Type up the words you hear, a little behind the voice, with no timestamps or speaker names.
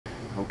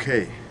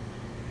Okay,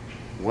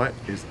 what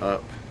is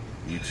up,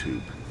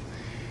 YouTube?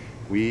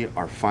 We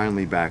are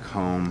finally back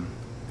home,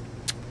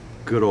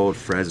 good old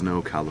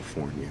Fresno,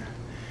 California.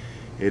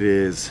 It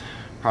is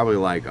probably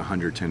like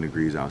 110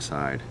 degrees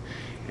outside,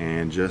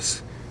 and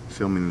just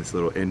filming this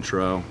little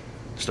intro,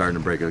 starting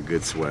to break a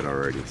good sweat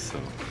already.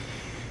 So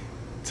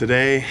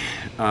today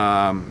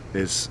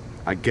is,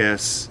 I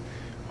guess,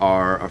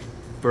 our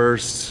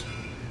first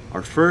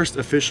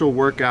official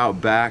workout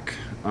back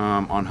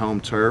on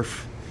home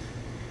turf.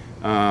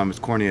 As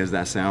corny as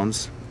that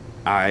sounds,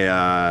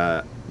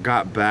 I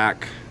got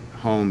back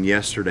home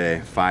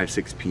yesterday,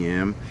 5-6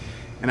 p.m.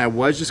 and I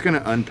was just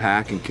gonna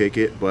unpack and kick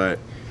it, but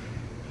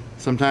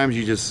sometimes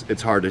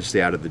it's hard to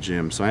stay out of the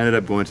gym. So I ended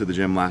up going to the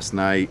gym last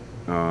night,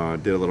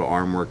 did a little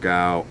arm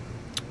workout,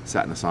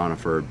 sat in the sauna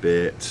for a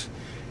bit,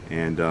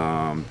 and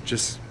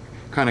just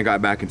kind of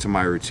got back into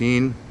my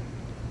routine.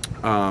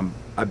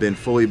 I've been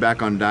fully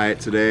back on diet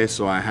today,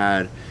 so I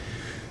had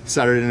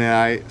Saturday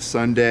night,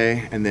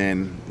 Sunday, and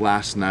then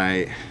last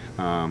night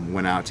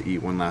went out to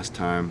eat one last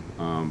time.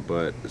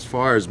 But as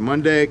far as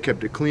Monday,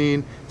 kept it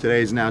clean.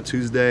 Today's now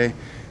Tuesday,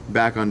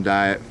 back on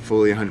diet,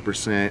 fully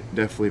 100%.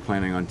 Definitely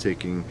planning on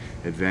taking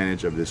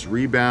advantage of this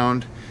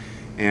rebound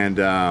and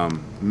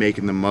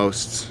making the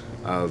most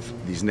of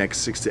these next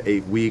 6 to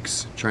 8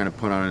 weeks, trying to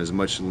put on as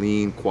much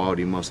lean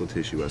quality muscle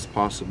tissue as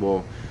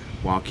possible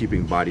while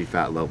keeping body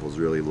fat levels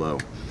really low.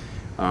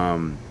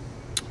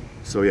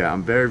 So yeah,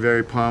 I'm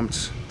very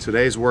pumped.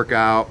 Today's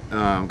workout,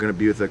 I'm gonna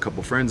be with a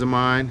couple friends of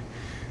mine.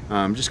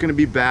 I'm just gonna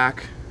be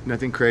back,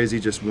 nothing crazy,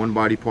 just one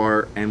body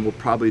part, and we'll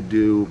probably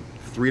do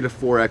 3 to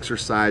 4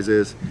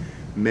 exercises,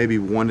 maybe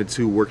 1 to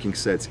 2 working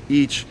sets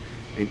each.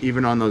 And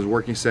even on those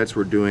working sets,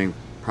 we're doing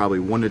probably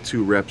 1 to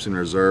 2 reps in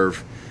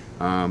reserve.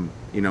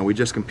 You know, we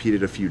just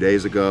competed a few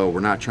days ago.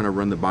 We're not trying to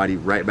run the body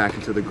right back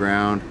into the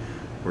ground.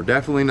 We're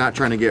definitely not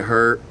trying to get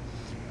hurt.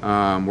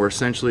 We're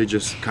essentially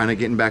just kind of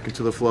getting back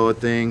into the flow of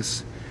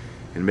things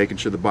and making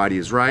sure the body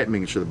is right,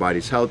 making sure the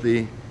body's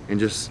healthy, and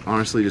just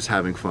honestly just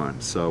having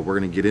fun. So we're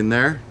gonna get in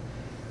there,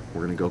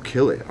 we're gonna go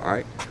kill it. All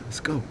right,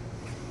 let's go.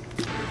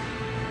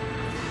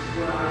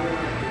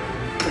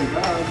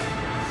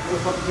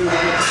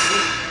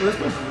 This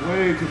was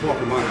way too far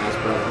from my house,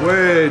 bro.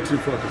 Way too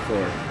fucking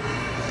far.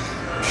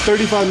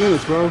 35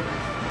 minutes, bro. What's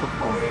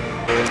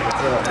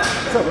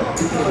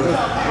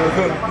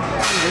up,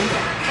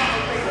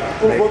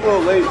 bro? We're both a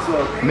little late,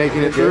 so.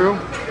 Making it through?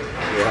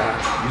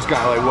 Yeah. You just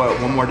got like what,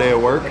 one more day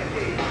of work?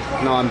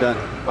 No, I'm done.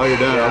 Oh, you're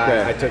done? Yeah,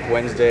 okay. I took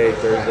Wednesday,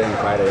 Thursday, and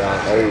Friday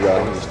off. There you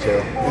go. Just chill.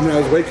 And then I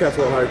was weight cut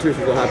for a little higher too,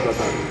 so we'll have to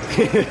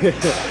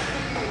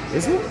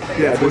Is it?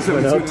 Yeah, this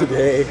went up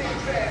today. I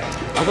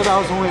thought that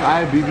was only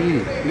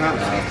IFBB. No,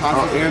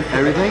 and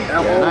everything?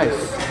 Yeah, nice.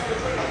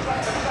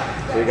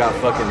 So you got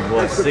fucking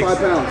what? Extra 5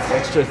 pounds.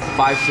 Extra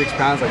 5-6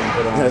 pounds I can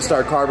put on. I'm gonna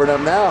start carving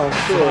up now.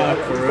 Fuck,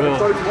 for real.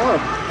 Start tomorrow.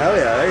 Hell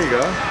yeah, there you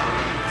go.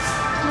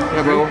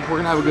 Yeah, bro, we're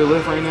gonna have a good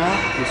lift right now.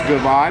 Just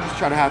good vibes,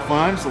 try to have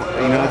fun. So,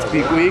 you know, it's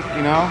peak week,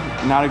 you know,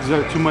 not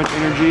exert too much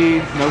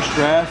energy, no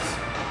stress.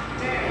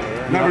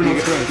 Never no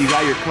stress. You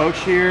got your coach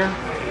here.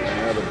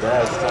 Yeah, the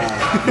best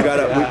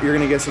time. You're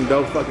gonna get some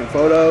dope fucking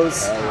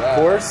photos, of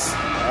course.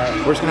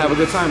 We're just gonna have a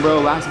good time, bro.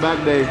 Last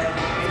back day.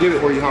 Give it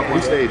before you hop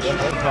on stage.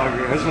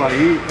 That's what I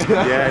eat.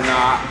 Yeah,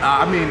 nah.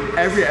 I mean,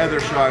 every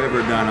other show I've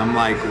ever done, I'm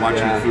like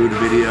watching food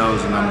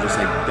videos, and I'm just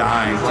like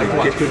dying to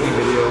Watch cooking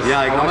videos. Yeah,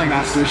 like I'm like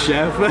Master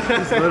Chef.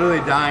 just literally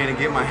dying to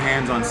get my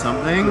hands on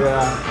something.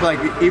 Yeah. Like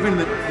even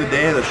the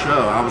day of the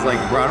show, I was like,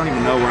 bro, I don't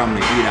even know where I'm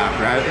gonna eat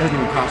after. It hasn't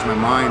even crossed my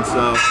mind.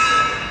 So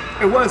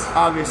it was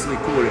obviously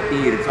cool to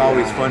eat. It's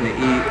always fun to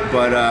eat,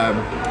 but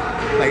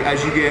like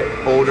as you get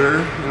older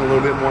and a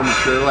little bit more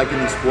mature, like in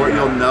the sport,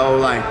 you'll know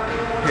like,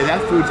 hey,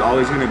 that food's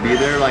always gonna be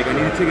there. Like I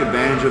need to take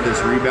advantage of this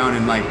rebound,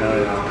 and like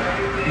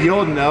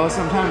you'll know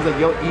sometimes like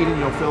you'll eat and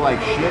you'll feel like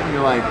shit, and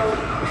you're like,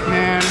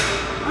 man,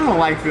 I don't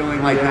like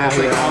feeling like this,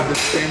 like all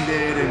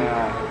distended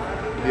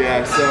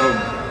and so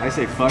I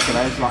say fuck it.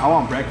 I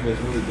want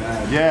breakfast really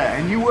bad. yeah,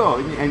 and you will,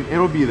 and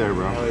it'll be there,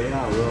 bro. Oh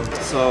yeah, I will.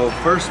 So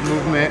first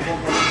movement,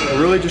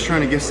 we're really just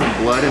trying to get some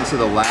blood into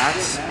the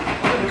lats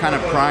and kind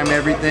of prime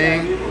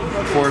everything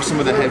for some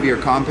of the heavier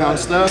compound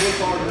stuff.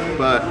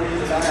 But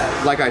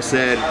like I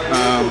said,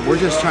 we're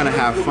just trying to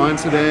have fun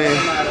today,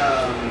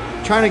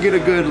 trying to get a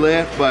good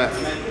lift, but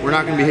we're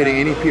not going to be hitting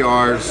any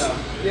PRs,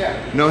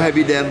 no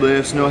heavy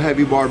deadlifts, no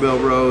heavy barbell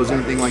rows,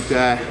 anything like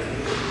that.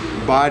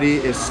 Body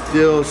is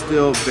still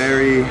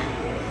very,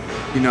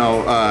 you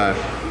know,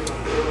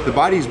 the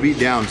body's beat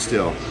down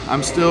still.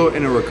 I'm still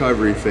in a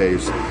recovery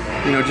phase,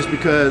 you know, just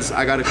because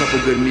I got a couple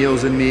good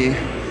meals in me,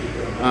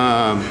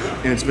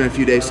 and it's been a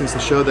few days since the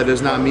show. That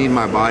does not mean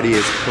my body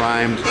is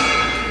primed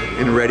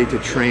and ready to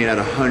train at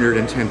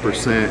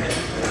 110%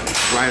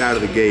 right out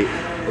of the gate.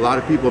 A lot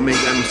of people make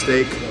that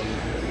mistake,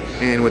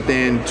 and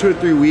within 2 to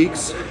 3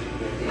 weeks,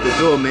 they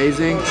feel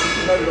amazing,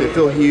 they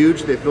feel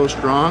huge, they feel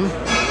strong,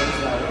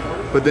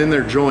 but then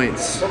their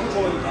joints,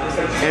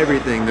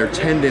 everything, their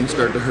tendons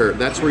start to hurt.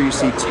 That's where you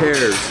see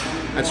tears.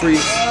 That's where you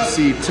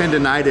see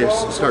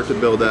tendonitis start to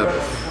build up.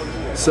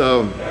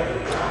 So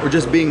we're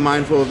just being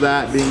mindful of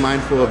that, being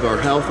mindful of our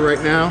health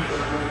right now.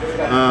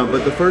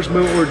 But the first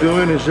movement we're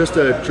doing is just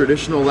a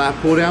traditional lat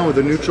pull down with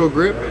a neutral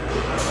grip,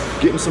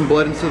 getting some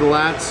blood into the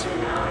lats,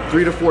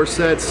 3 to 4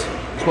 sets,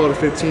 12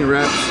 to 15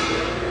 reps,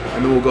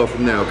 and then we'll go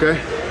from there, okay?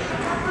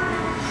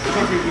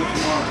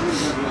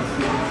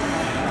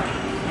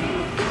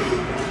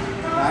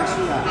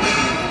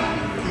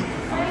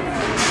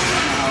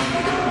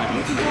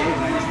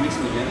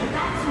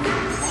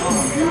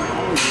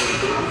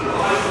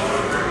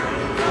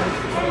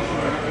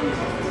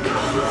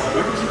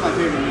 Breakfast is my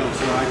favorite meal,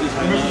 so I just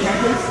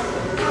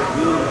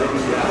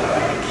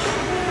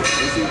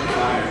This is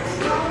fire.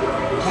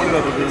 Point it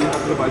up again.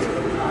 The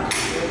bicycle.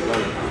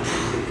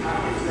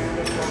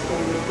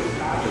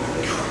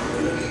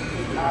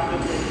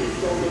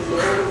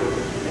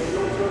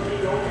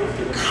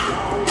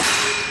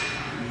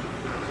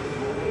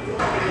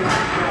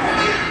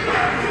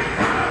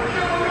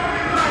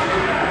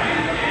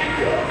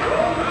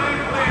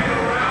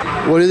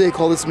 What do they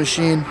call this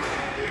machine?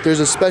 There's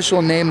a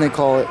special name they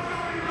call it.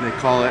 They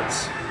call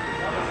it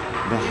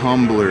the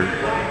humbler.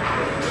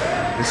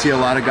 I see a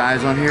lot of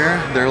guys on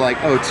here, they're like,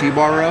 oh,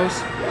 T-bar rows?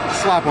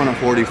 Slap on a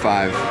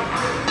 45.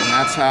 And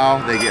that's how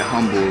they get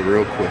humbled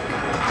real quick.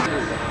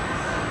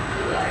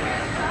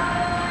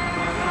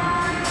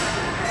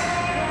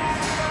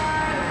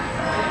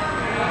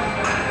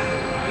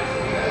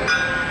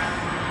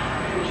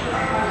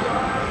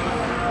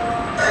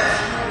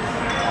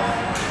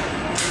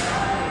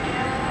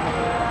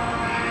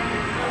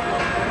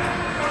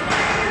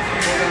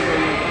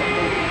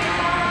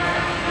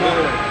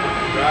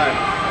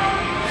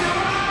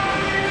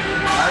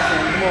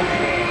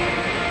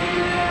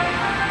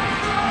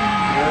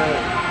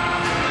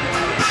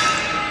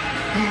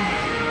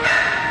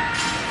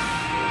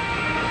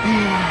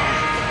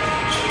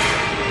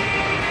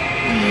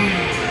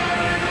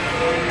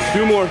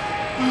 Two more. It's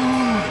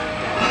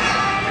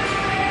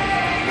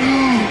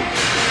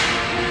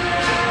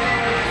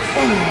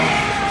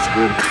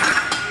good.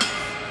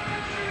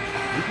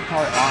 You could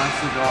probably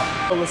honestly go.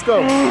 Oh, let's go.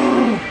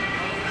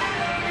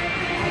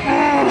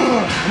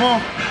 Come on.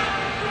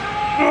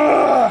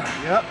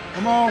 Yep,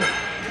 come on.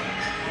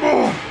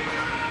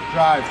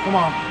 Drive, come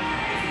on.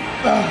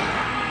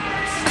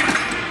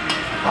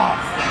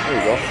 There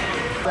you go.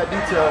 That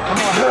detail, come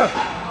on.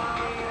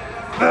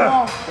 Come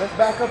on, let's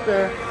back up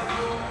there.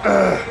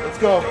 Let's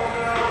go.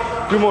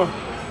 Two more.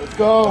 Let's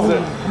go.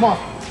 Come on.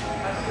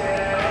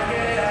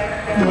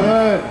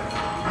 Good.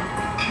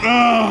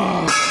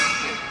 Perfect.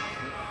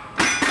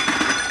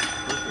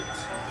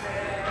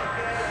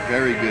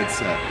 Very good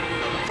set.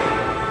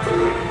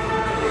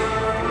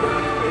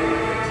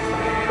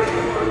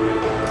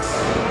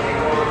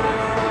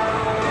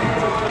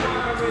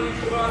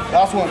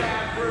 Last one.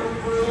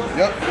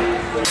 Yep.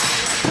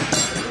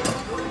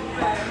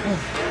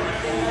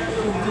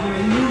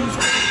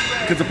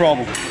 It's a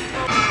problem.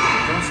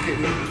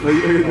 No,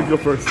 you go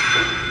first.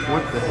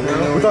 What the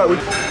hell? We thought we...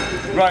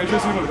 Right, you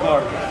should have seen him in the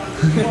car.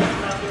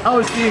 I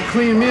was eating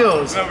clean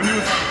meals. No, but he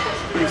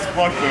was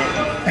fucked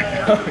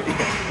up.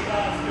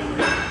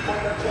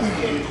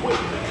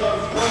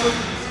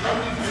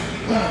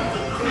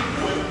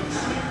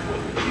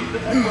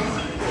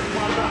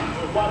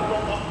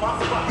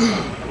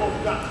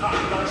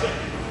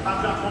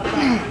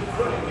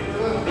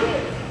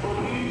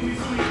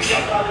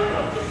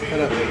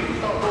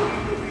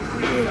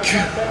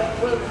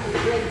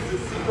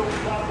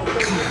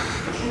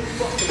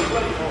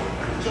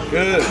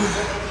 Good.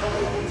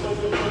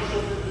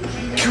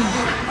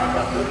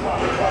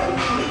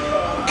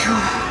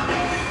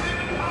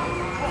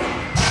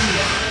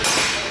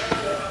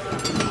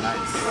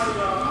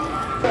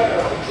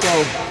 So,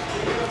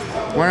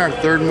 we're in our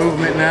third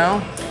movement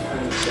now.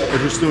 We're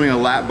just doing a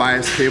lat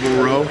bias cable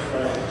row,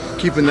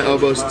 keeping the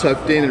elbows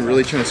tucked in and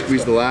really trying to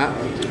squeeze the lat.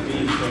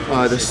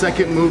 The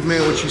second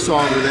movement, which you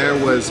saw over there,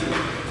 was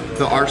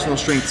the Arsenal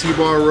Strength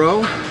T-bar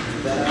row.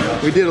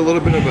 We did a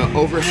little bit of an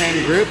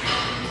overhand grip.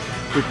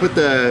 We put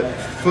the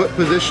foot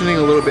positioning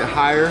a little bit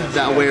higher.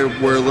 That way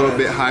we're a little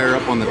bit higher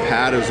up on the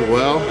pad as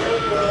well.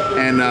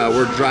 And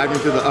we're driving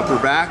through the upper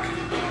back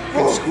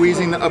and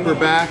squeezing the upper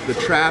back, the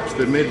traps,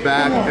 the mid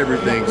back,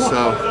 everything.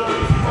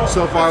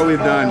 So far we've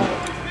done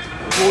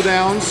pull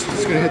downs.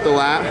 It's gonna hit the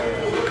lat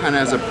kind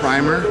of as a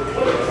primer.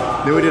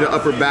 Then we did an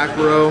upper back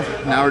row.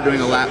 Now we're doing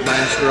a lat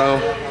bias row.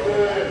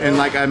 And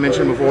like I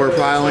mentioned before, we're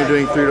probably only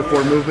doing 3 to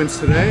 4 movements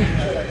today.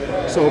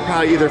 So we'll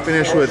probably either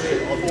finish with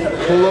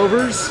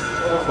pullovers,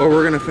 or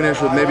we're gonna finish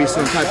with maybe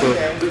some type of,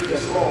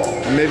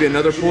 maybe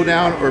another pull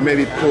down, or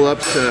maybe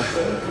pull-ups to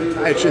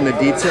etch in the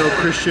detail.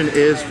 Christian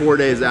is 4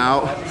 days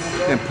out,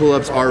 and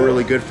pull-ups are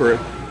really good for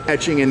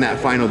etching in that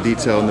final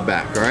detail in the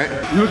back, all right?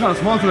 You look kind of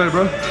small today,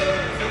 bro.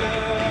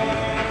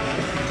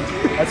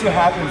 That's what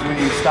happens when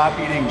you stop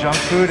eating junk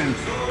food and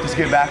just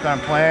get back on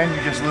plan.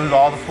 You just lose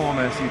all the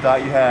fullness you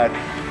thought you had.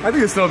 I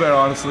think it's still there,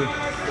 honestly.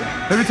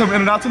 Maybe some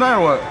In-N-Out tonight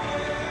or what?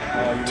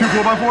 2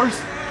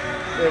 4x4s?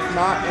 If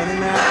not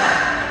In-N-Out,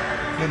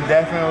 then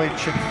definitely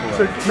Chick-fil-A.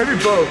 So maybe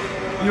both.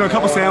 you know, a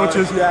couple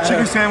sandwiches,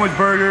 chicken sandwich,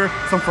 burger,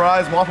 some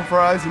fries, waffle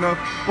fries, you know.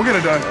 We'll get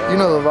it done. You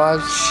know the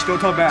vibes. Shh, don't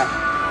talk back.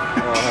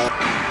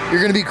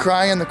 You're gonna be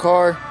crying in the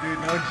car. Dude,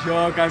 no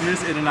joke. I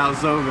miss In-N-Out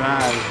so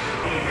bad.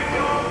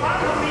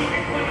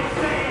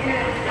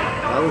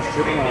 I was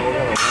tripping all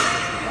over.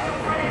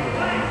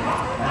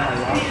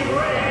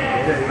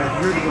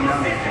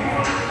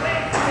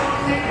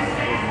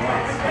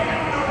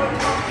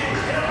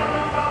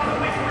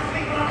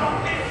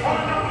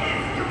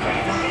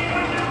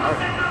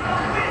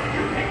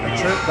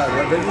 That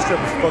Vegas trip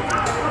was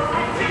fucking.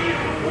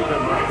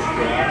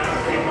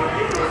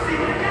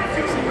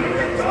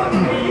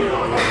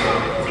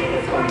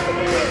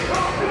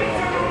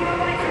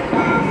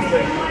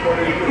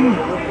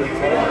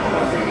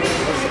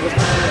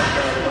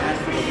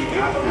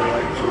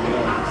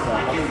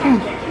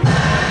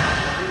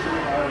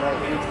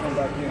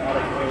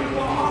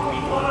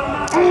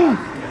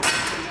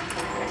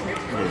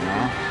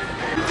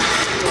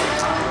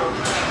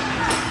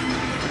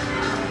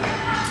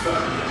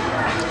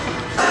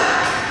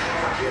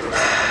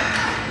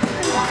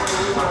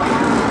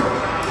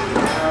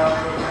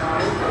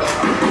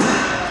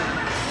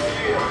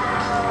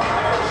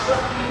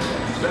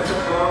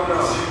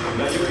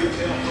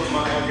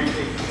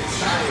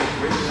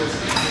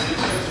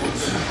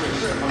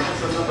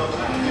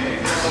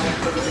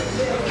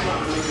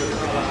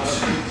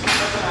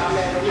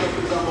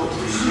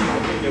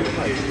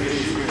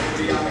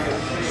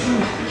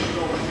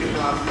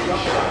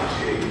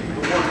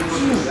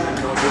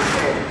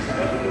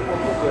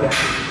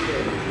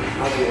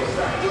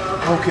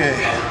 Okay,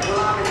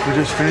 we're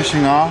just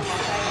finishing off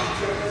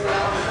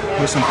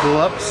with some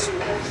pull-ups.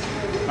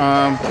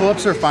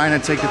 Pull-ups are fine to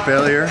take to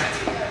failure.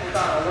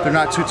 They're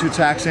not too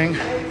taxing.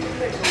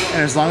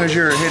 And as long as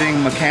you're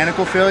hitting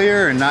mechanical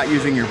failure and not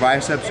using your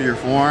biceps or your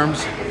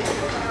forearms,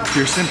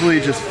 you're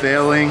simply just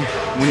failing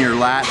when your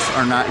lats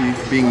are not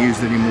being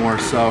used anymore.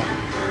 So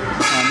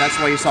that's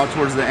why you saw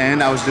towards the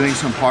end I was doing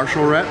some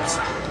partial reps.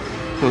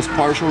 Those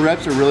partial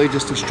reps are really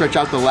just to stretch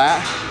out the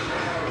lat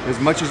as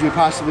much as we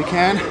possibly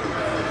can.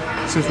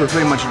 Since we're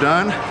pretty much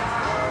done,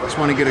 just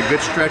want to get a good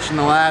stretch in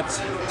the lats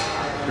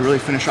to really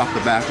finish off the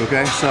back,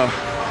 okay? So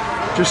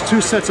just 2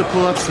 sets of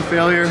pull-ups to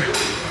failure,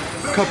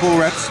 a couple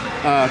reps,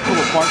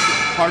 couple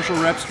partial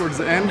reps towards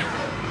the end,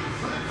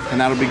 and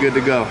that'll be good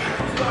to go.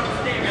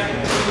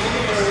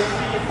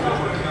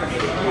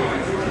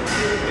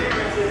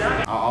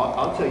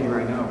 I'll tell you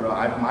right now, bro,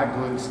 my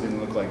glutes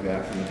didn't look like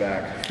that from the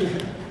back.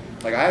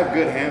 Like, I have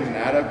good hams and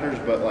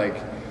adductors, but like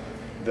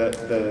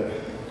the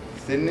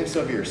thinness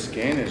of your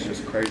skin is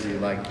just crazy.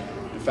 Like,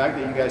 the fact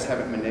that you guys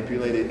haven't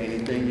manipulated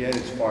anything yet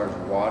as far as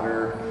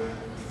water,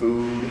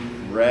 food,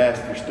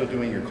 rest, you're still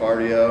doing your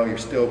cardio, you're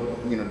still,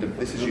 you know,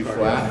 this is you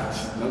flat.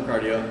 No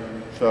cardio.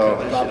 So,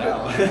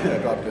 I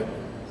dropped it.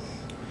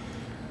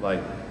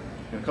 like,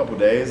 in a couple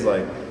days,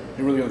 like,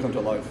 You're really gonna come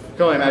to life.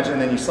 can only imagine,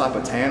 then you slap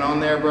a tan on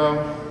there,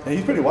 bro. Hey,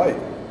 he's pretty white.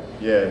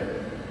 Yeah.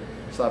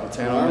 Slap a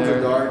tan My on arms there.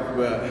 are dark,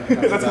 but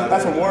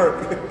that's some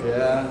work.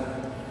 yeah.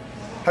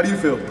 How do you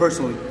feel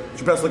personally?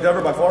 It's your best look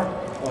ever by far?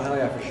 Oh hell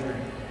yeah, for sure.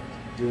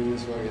 Doing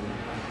this fucking,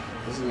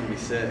 this is gonna be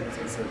sick.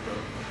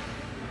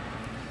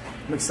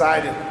 I'm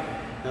excited.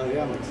 Hell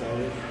yeah, I'm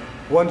excited.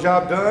 One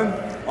job done,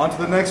 on to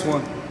the next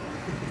one.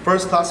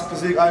 First Classic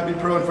Physique IMB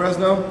Pro in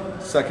Fresno,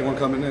 second one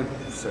coming in.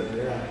 So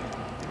yeah.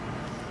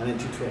 And then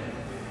 212.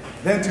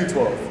 Then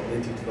 212.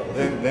 Then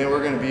 212. Then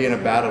we're going to be in a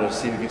battle to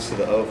see who gets to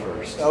the O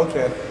first.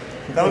 Okay,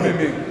 that'll be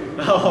me.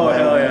 Oh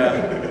hell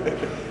yeah.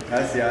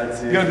 I see.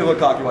 You gotta be a little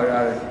cocky while you're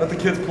at it. Let the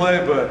kids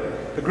play,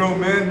 but the grown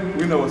men,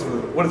 we know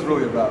what it's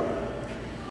really about.